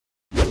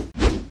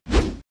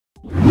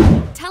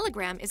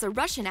Telegram is a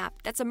Russian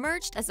app that's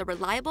emerged as a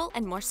reliable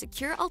and more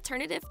secure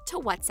alternative to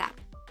WhatsApp.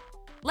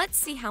 Let's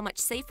see how much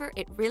safer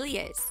it really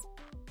is.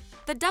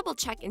 The double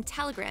check in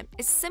Telegram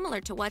is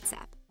similar to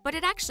WhatsApp, but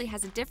it actually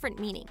has a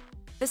different meaning.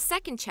 The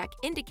second check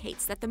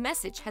indicates that the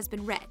message has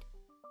been read.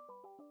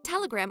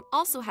 Telegram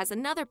also has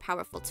another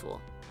powerful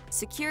tool,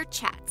 secure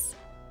chats.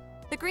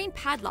 The green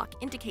padlock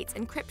indicates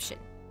encryption,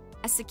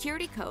 a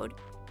security code,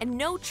 and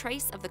no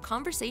trace of the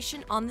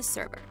conversation on the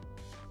server.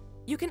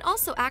 You can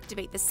also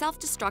activate the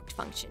self-destruct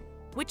function,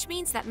 which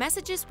means that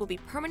messages will be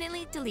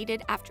permanently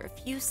deleted after a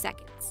few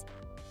seconds.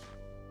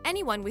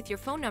 Anyone with your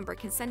phone number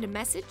can send a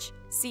message,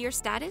 see your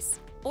status,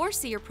 or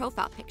see your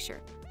profile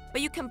picture,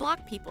 but you can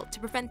block people to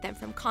prevent them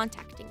from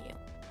contacting you.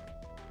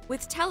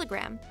 With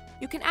Telegram,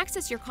 you can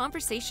access your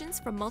conversations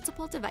from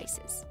multiple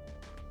devices.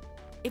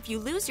 If you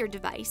lose your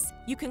device,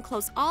 you can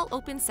close all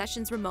open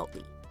sessions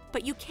remotely,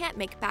 but you can't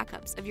make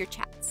backups of your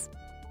chats.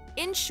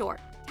 In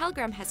short,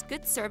 Telegram has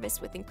good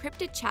service with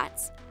encrypted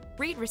chats,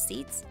 read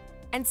receipts,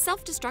 and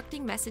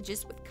self-destructing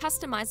messages with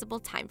customizable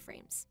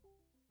timeframes.